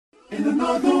Ain't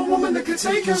another woman that can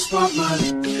take your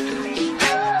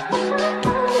spotlight.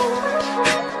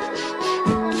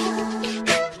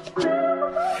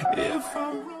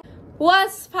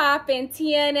 What's poppin',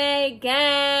 TNA gang?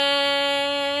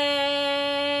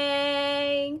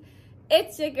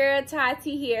 It's your girl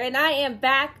Tati here, and I am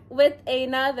back with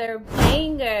another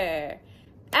banger.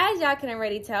 As y'all can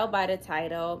already tell by the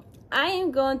title, I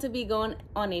am going to be going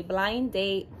on a blind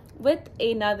date with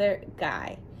another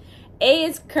guy. A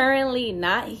is currently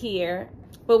not here,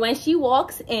 but when she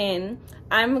walks in,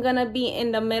 I'm gonna be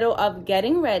in the middle of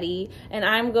getting ready, and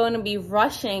I'm going to be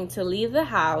rushing to leave the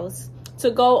house to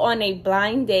go on a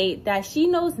blind date that she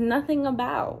knows nothing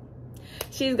about.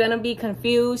 She's gonna be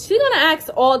confused. She's gonna ask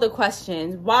all the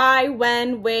questions. Why,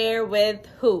 when, where, with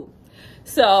who.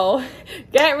 So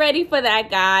get ready for that,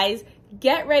 guys.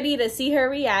 Get ready to see her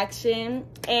reaction.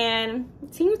 And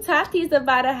Team Tati's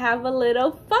about to have a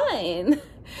little fun.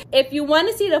 If you want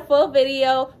to see the full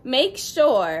video, make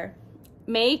sure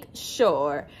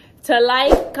to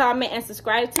like, comment, and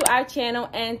subscribe to our channel,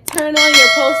 and turn on your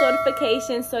post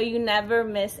notifications so you never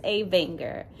miss a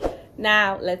banger.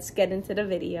 Now, let's get into the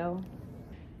video.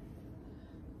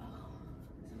 Oh,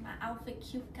 is my outfit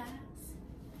cute, guys?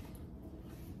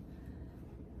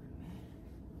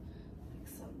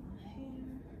 Mix up my hair.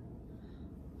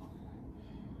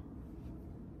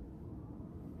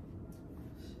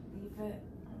 Leave it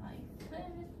like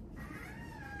this.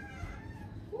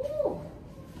 Ooh.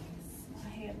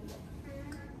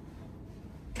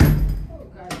 Oh,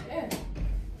 God damn.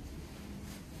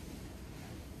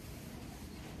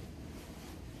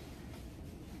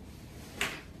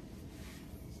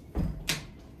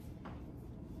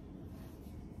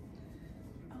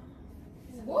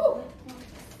 Woo!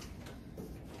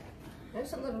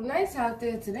 It's a little nice out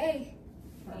there today.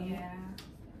 Yeah.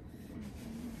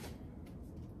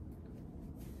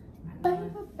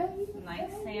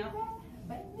 Nice sound.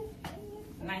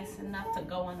 Nice enough to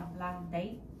go on a blind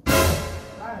date.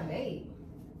 Blind date?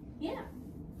 Yeah.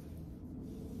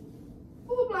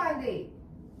 Who blind date?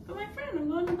 For my friend, I'm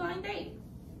going on a blind date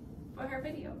for her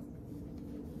video.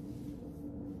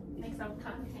 Make some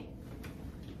content.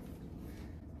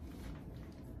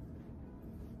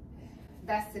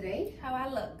 That's today? How I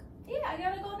look? Yeah, I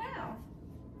gotta go now.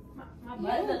 My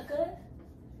butt look good.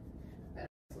 That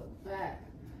look bad.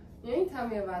 You ain't tell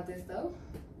me about this though.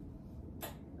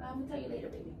 I'm gonna tell you later,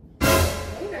 baby.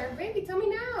 Later? Baby, tell me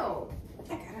now.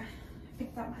 I gotta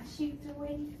pick up my sheets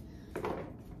already.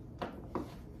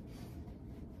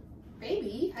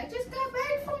 Baby, I just got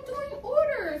back from doing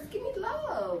orders. Give me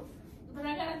love. But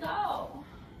I gotta go.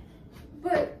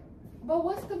 But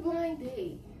what's the blind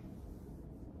date?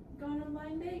 Going on a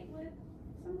blind date with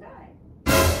some guy.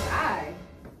 Guy?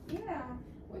 Yeah.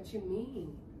 What you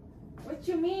mean? What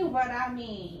you mean what I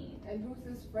mean? And who's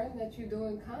this friend that you're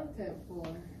doing content for?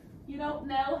 You don't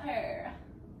know her.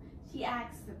 She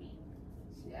asked me.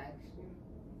 She asked you?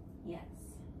 Yes.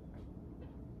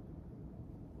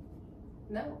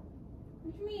 No.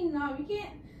 What you mean no? You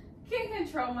can't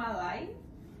control my life.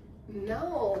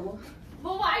 No.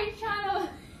 But why are you trying to...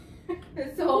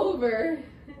 It's over.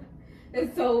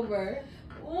 It's over.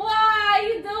 Why are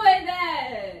you doing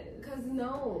that? Cause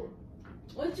no.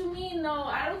 What you mean no?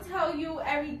 I don't tell you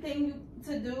everything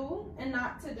to do and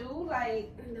not to do.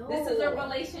 Like, no. This is a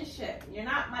relationship. You're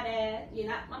not my dad. You're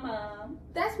not my mom.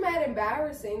 That's mad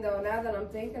embarrassing though, now that I'm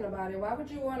thinking about it. Why would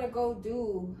you want to go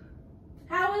do...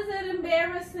 How is it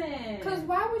embarrassing? Cause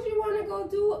why would you want to go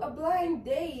do a blind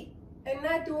date and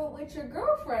not do it with your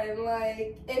girlfriend?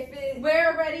 Like, if it... We're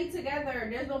already together.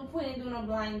 There's no point in doing a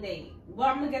blind date. Well,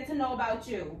 I'm gonna get to know about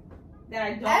you that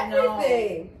I don't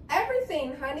know.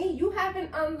 Everything, honey. You haven't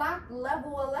unlocked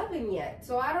level 11 yet,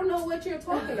 so I don't know what you're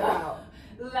talking about.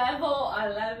 Level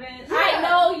 11? Yeah. I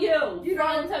know you. You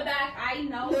Front don't. to back, I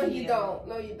know you. No, you don't.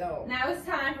 No, you don't. Now it's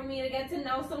time for me to get to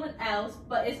know someone else,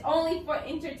 but it's only for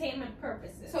entertainment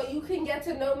purposes. So you can get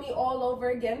to know me all over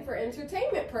again for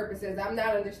entertainment purposes. I'm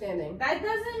not understanding. That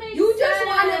doesn't make sense. You just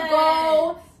want to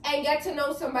go and get to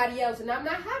know somebody else, and I'm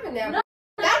not having that. No,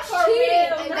 that's for cheating,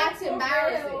 real, and not that's for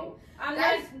embarrassing. real. I'm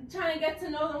That's- not trying to get to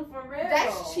know them for real.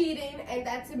 That's cheating, and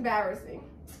that's embarrassing.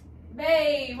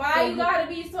 Babe, why you gotta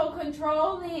be so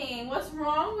controlling? What's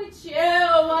wrong with you?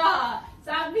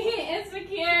 Stop being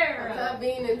insecure. I'm not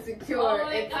being insecure. Oh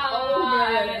my It's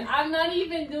God. over. I'm not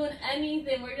even doing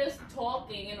anything. We're just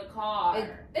talking in a car.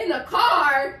 In a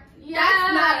car? Yeah.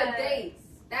 That's not a date.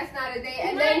 That's not a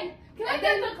date. Can I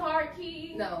get the car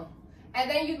key? No. And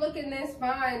then you looking this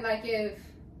fine, like if,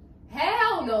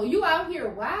 hell no, you out here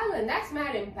wilding. That's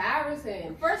not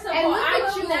embarrassing. First of And all, look I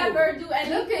at will you. never do Look at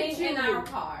anything in you. our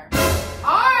car.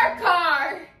 Our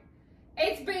car,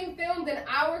 it's being filmed filmed in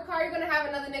our car? You're gonna have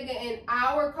another nigga in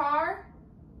our car?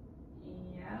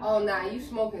 Yeah. Oh nah, you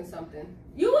smoking something.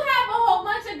 You have a whole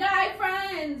bunch of guy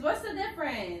friends. What's the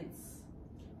difference?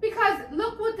 Because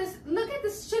look at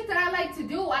this shit that I like to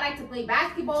do. I like to play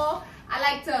basketball. I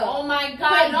like to. Oh my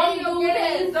God! Don't video do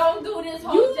games. this. Don't do this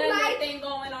whole You gender like- thing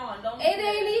going on. Don't. It do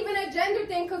ain't this. even a gender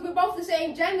thing because we're both the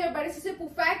same gender, but it's a simple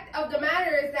fact of the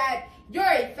matter is that you're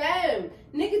a femme.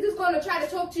 Niggas is gonna try to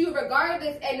talk to you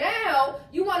regardless, and now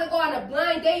you wanna go on a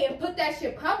blind date and put that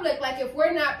shit public like if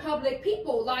we're not public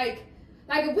people. Like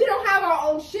if we don't have our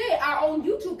own shit, our own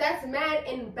YouTube, that's mad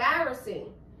embarrassing.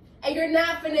 And you're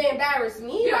not finna embarrass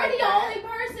me. You're like the that. only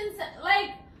person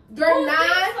like You're who not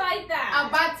thinks like that.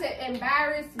 about to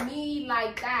embarrass me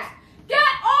like that. Get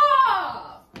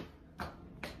off!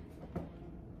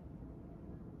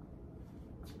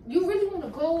 You really wanna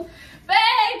go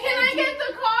Babe, can I get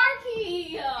the car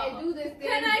key? and do this thing?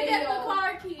 Can I get the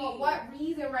car key? For what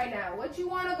reason right now? What you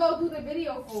wanna go do the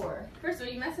video for? First of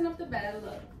all, you messing up the bed.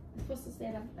 Look, you're supposed to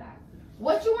stand up back.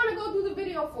 What you wanna go do the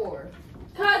video for?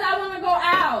 Cause I want to go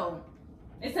out.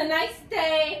 It's a nice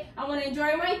day. I want to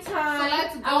enjoy my time. So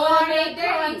let's go I want on to a make date.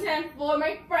 content for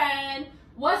my friend.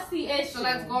 What's the issue? So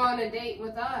let's go on a date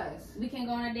with us. We can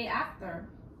go on a date after.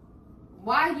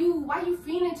 Why you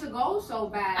fiending to go so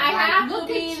bad? I have look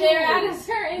to be at there you. at a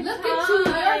certain Look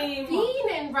time. at you. You're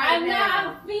fiending right I'm now.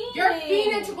 not fiending. You're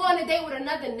fiending to go on a date with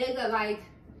another nigga. Like,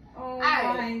 Oh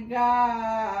Aye. my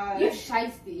god. you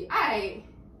shiesty. Alright.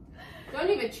 Don't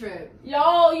even trip.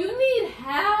 Yo, you need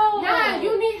help. Nah,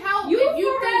 you need help. You if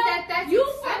you for think real, that's you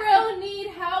acceptable. for real need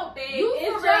help, babe. You for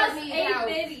It's real just need a help.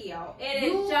 video. It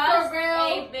You is just for real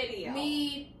a video.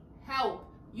 need help.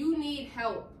 You need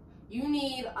help. You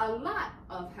need a lot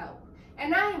of help.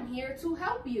 And I am here to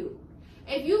help you.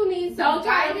 If you need some Don't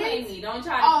try to play guidance, me. Don't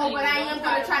try to play me. but I am Don't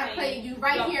gonna try to play you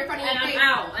right Don't- here in front of and your I'm face.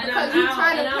 out, and because I'm you out,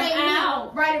 trying to and play I'm me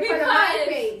out. right in front of my Because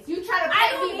face. You try to I play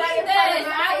don't me need right in this. front of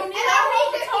my I don't face. need And a I don't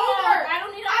whole need this talk. either. I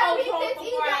don't need a I whole don't need talk this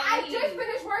before either. I I just leave.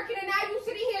 finished working and now you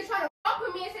sitting here trying to fuck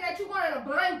with me and say that you want on a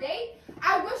blind date.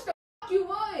 I wish the fuck you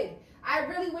would. I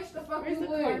really wish the fuck Where's you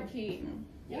the car would. key?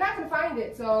 You're not gonna find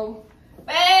it, so.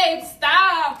 Babe,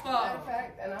 stop. Matter of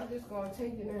fact, and I'm just gonna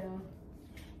take it now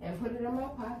and put it in my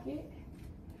pocket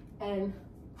and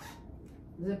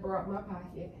zipper up my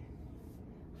pocket.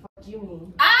 Fuck you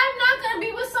mean? I'm not gonna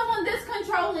be with someone this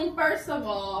controlling, first of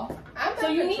all. I'm not So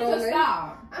you need to controlling.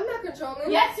 stop. I'm not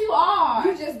controlling. Yes, you are.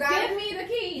 You just got Give me the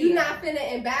key. You not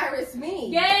finna embarrass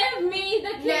me. Give me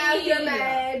the key. Now you're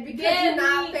mad because Give you're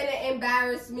not me- finna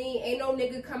embarrass me. Ain't no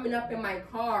nigga coming up in my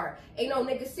car. Ain't no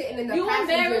nigga sitting in the You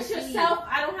passenger embarrass seat. yourself.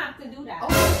 I don't have to do that.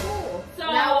 Okay, cool.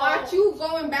 So- now watch you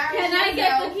go embarrass Can I yourself.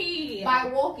 get the key? By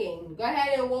walking. Go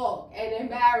ahead and walk and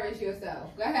embarrass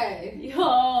yourself. Go ahead. Yo.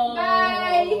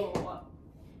 Bye.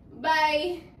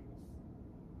 Bye.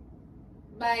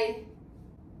 Bye.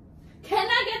 Can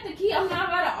I get the key? I'm not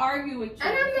about to argue with you.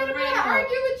 And I'm not For about real. to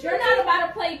argue with you. You're not about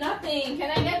to play nothing. Can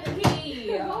I get the key?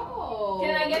 No.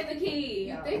 Can I get the key?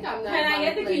 You think I'm not Can I about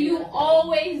get to the play key? You nothing.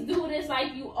 always do this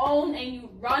like you own and you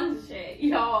run shit.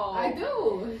 Yo. I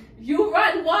do. You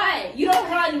run what? You don't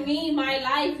run me, my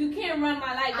life. You can't run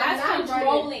my life. I'm That's not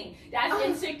controlling. That's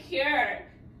insecure.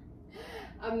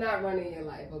 I'm not running your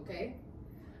life, okay?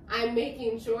 I'm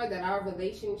making sure that our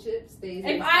relationship stays If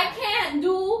intact. I can't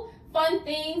do fun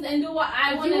things and do what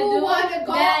I want to You do, want to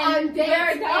go then on dates we're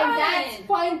and done. that's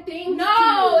fun things No,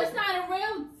 to it's not a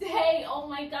real date. Oh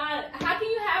my god. How can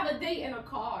you have a date in a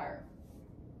car?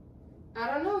 I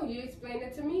don't know. You explain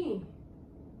it to me.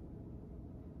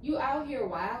 You out here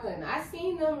wilding. I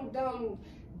seen them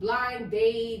blind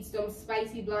dates, them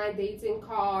spicy blind dates in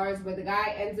cars where the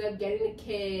guy ends up getting a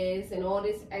kiss and all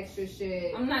this extra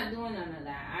shit. I'm not doing none of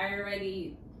that. I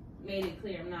already made it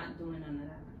clear I'm not doing none of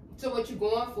that. So what you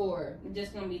going for? I'm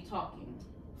just gonna be talking.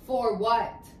 For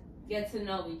what? Get to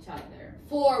know each other.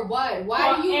 For what?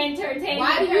 Why For do you? entertainment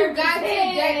Why do you got to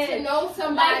purposes. get to know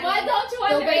somebody? Like, what don't you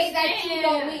the understand? way that you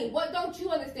know me. What don't you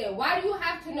understand? Why do you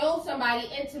have to know somebody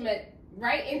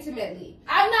intimately?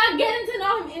 I'm not getting to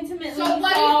know him intimately. So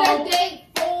what is the date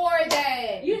for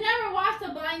then? You never watched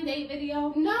a blind date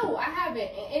video? No, I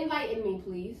haven't. Enlighten me,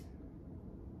 please.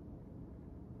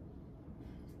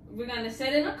 We're gonna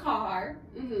sit in a car.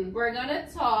 Mm-hmm. We're gonna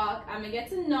talk. I'm gonna get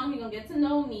to know him. He's gonna get to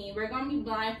know me. We're gonna be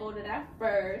blindfolded at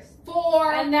first.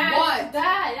 For And that's what?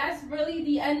 that. That's really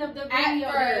the end of the video.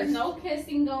 At There's first. no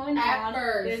kissing going At on.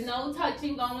 first. There's no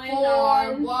touching going For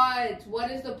on. what?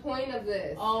 What is the point of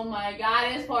this? Oh my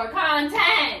god, it's for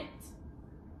content.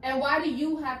 And why do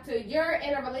you have to? You're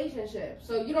in a relationship,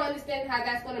 so you don't understand how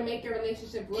that's going to make your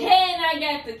relationship look Can I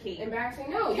get the key?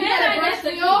 embarrassing. No, you Can gotta I brush get the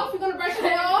me key? off. You're gonna brush me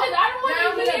off. Because I don't Now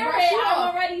I'm want to gonna hear brush it. you I'm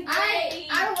off. already I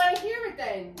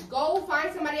go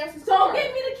find somebody else's So car.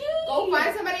 give me the key. Go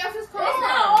find somebody else's car. It's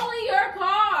not only your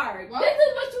car. What? This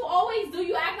is what you always do.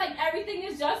 You act like everything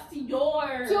is just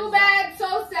yours. Too bad,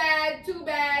 so sad, too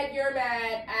bad, you're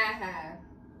mad.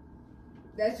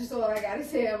 That's just all I gotta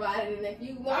say about it. And if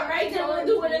you want, all right, then we'll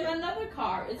do it in another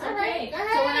car. It's all okay. right, go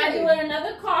So when I ahead. do it in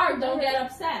another car, don't get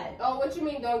upset. Oh, what you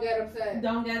mean? Don't get upset.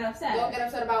 Don't get upset. Don't get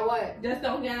upset about what? Just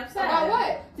don't get upset. About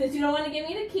what? Since you don't want to give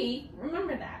me the key,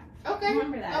 remember that. Okay.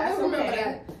 Remember that. I will That's remember okay.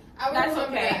 that. I will That's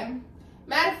remember okay. that.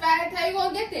 Matter of fact, how you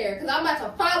gonna get there? Because I'm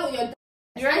about to follow your.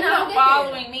 You're How you not gonna get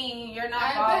following me. You're not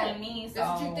I following bet. me. So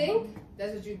That's what you think?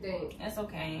 That's what you think. It's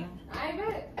okay. I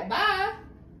bet. Bye.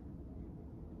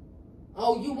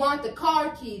 Oh, you want the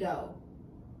car key though?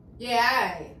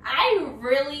 Yeah, I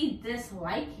really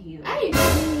dislike you. I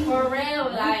For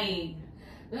real, like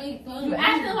you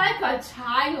acting like a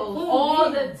child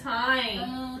all the time.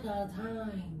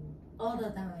 All the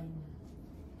time.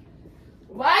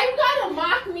 Why you gotta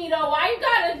mock me though? Why you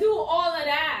gotta do all of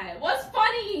that? What's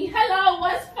funny? Hello,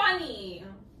 what's funny?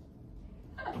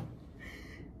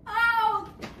 Oh,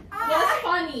 What's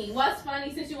funny? What's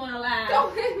funny since you wanna laugh?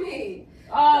 don't hit me.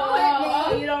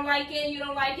 Oh, you don't like it? You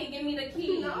don't like it? Give me the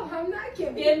key. No, I'm not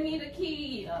giving Give me the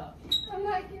key. I'm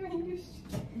not giving you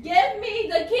shit. Give me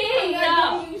the key. I'm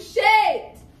not giving you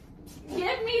shit.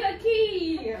 Give me the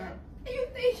key. You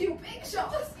think you big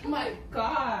shots? Oh my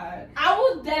God. I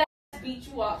will dead beat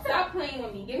you up. Stop playing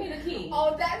with me. Give me the key.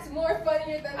 Oh, that's more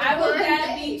funnier than the I will blind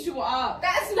dead date. beat you up.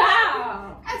 That's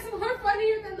Stop. That's more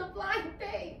funnier than the blind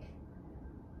date.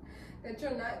 That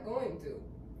you're not going to.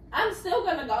 I'm still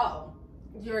gonna go.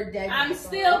 You're dead. I'm not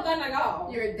still going. gonna go.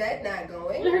 You're dead not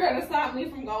going. You're gonna stop me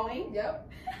from going? Yep.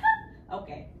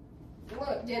 Okay.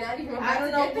 Look, you're not even. I don't about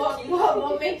to know get the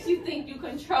what key. makes you think you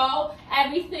control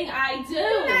everything I do.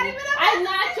 You're not even about I'm to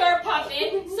not get your the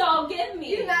puppet, key. so give me.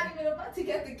 You're not even about to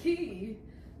get the key.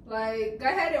 Like, go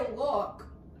ahead and walk.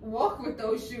 Walk with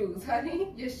those shoes,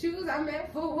 honey. Your shoes are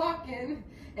meant for walking,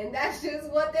 and that's just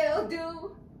what they'll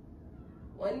do.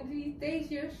 One of these days,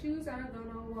 your shoes are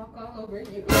gonna walk all over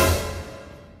you.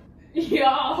 Yo,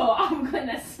 I'm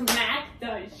gonna smack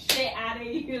the shit out of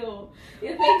you.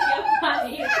 You think you're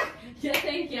funny? You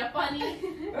think you're funny,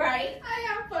 right? I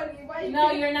am funny. Why you No,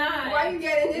 getting- you're not. Why you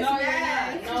getting this No, you're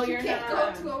mad? not. No, you you're can't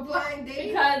not. go to a blind date.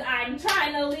 Because I'm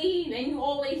trying to leave and you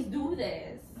always do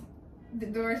this. The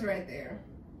door's right there.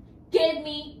 Give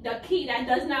me the key that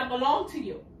does not belong to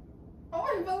you. Oh,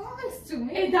 it belongs to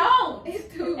me. It don't.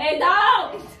 It's too. It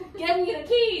don't. Give me the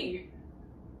key.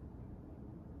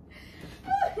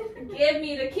 Give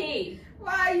me the key.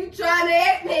 Why are you trying to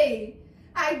hit me?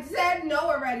 I said no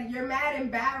already. You're mad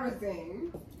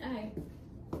embarrassing. Alright.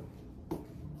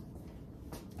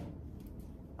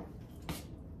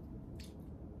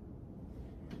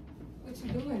 What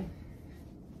you doing?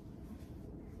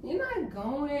 You're not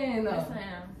going. Yes, I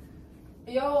am.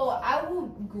 Yo, I will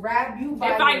grab you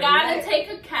by If your I gotta neck. take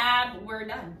a cab, we're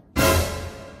done.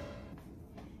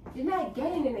 You're not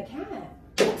getting in the cab.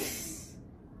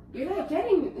 You're not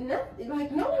getting nothing,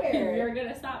 like nowhere. You're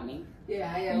gonna stop me.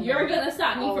 Yeah, I am. You're gonna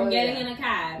stop me from getting yeah. in a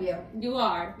cab. Yeah. You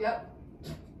are. Yep.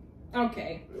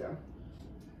 Okay. Yeah.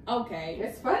 Okay.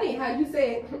 It's funny how you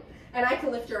say it, and I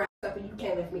can lift your ass up and you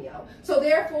can't lift me out. So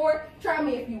therefore, try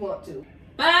me if you want to.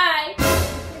 Bye. You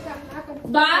think I'm not gonna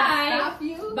Bye. stop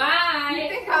you? Bye. You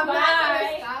think I'm Bye. not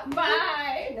gonna stop you?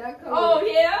 Bye. Now come Oh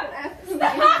here. yeah.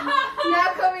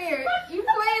 Now come here. You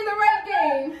playing the right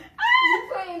game. You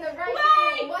playing the right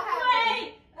game. What happened?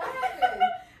 Wait. What happened?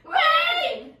 What Wait.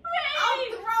 happened? I'll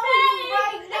throw you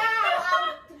right now.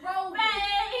 I'll throw you.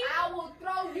 Wait. I will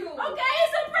throw you. Okay,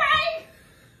 it's a prank.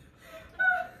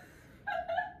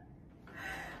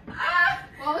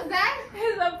 What was that?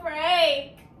 It's a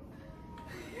prank.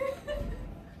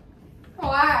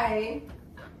 Why?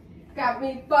 Got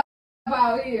me fucked up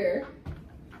out here.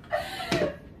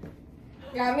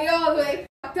 Got me all the way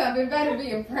fucked up. It better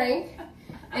be a prank.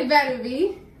 It better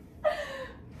be.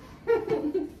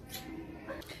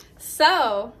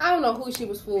 So, I don't know who she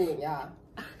was fooling, y'all.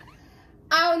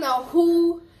 I don't know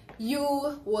who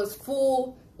you was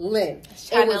fooling. It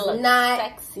trying to was look not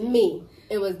sexy. me.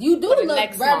 It was, you do For the look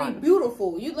next very month.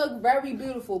 beautiful. You look very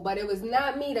beautiful, but it was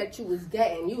not me that you was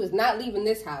getting. You was not leaving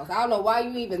this house. I don't know why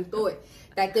you even thought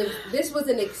that this was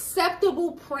an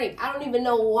acceptable prank. I don't even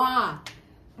know why.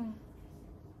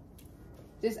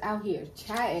 Just out here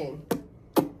chatting.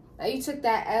 Now you took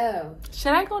that L.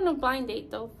 should I go on a blind date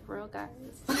though, for real, guys?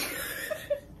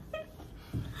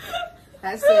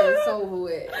 That's it. It's over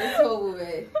with. It's over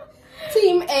with.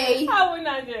 Team A. I would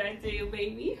not do that to you,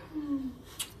 baby.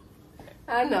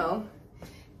 I know.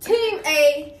 Team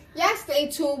A Y'all stay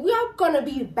tuned. We are gonna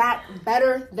be back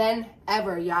better than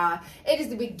ever, y'all. It is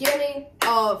the beginning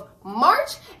of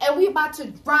March, and we about to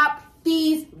drop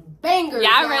these bangers.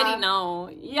 Y'all already know.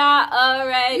 Y'all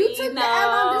already know. You took the L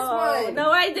on this one.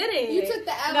 No, I didn't. You took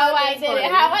the L no, on I this didn't.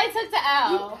 one. How I took the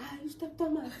L? You stepped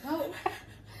on my toe.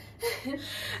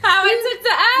 How I took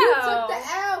the L? You took the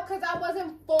L because I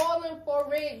wasn't falling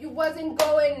for it. You wasn't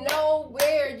going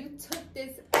nowhere. You took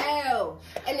this L.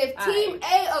 And if Team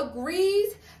A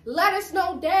agrees, let us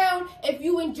know down if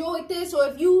you enjoyed this or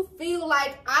if you feel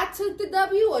like I took the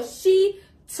W or she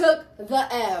took the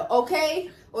L, okay?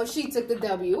 Or she took the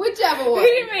W, whichever one. You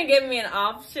didn't even give me an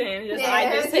option.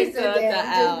 I just took the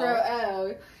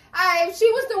L. Alright, if she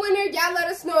was the winner, y'all let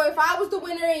us know. If I was the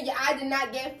winner and I did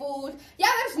not get fooled, y'all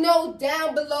let us know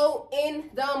down below in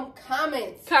them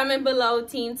comments. Comment below,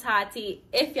 Team Tati,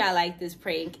 if y'all like this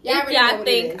prank. Y'all if y'all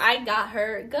think I got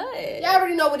her good. Y'all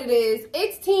already know what it is.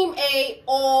 It's Team A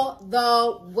all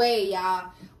the way,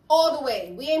 y'all. All the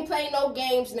way. We ain't playing no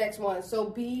games next month, so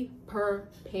be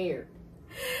prepared.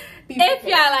 If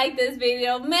y'all like this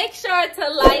video, make sure to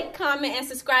like, comment, and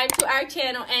subscribe to our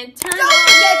channel. And don't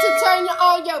forget to turn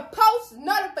on your post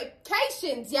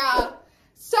notifications, y'all,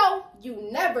 so you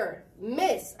never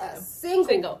miss a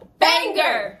single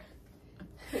banger.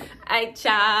 Alright,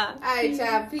 y'all. Alright,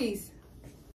 y'all. Peace.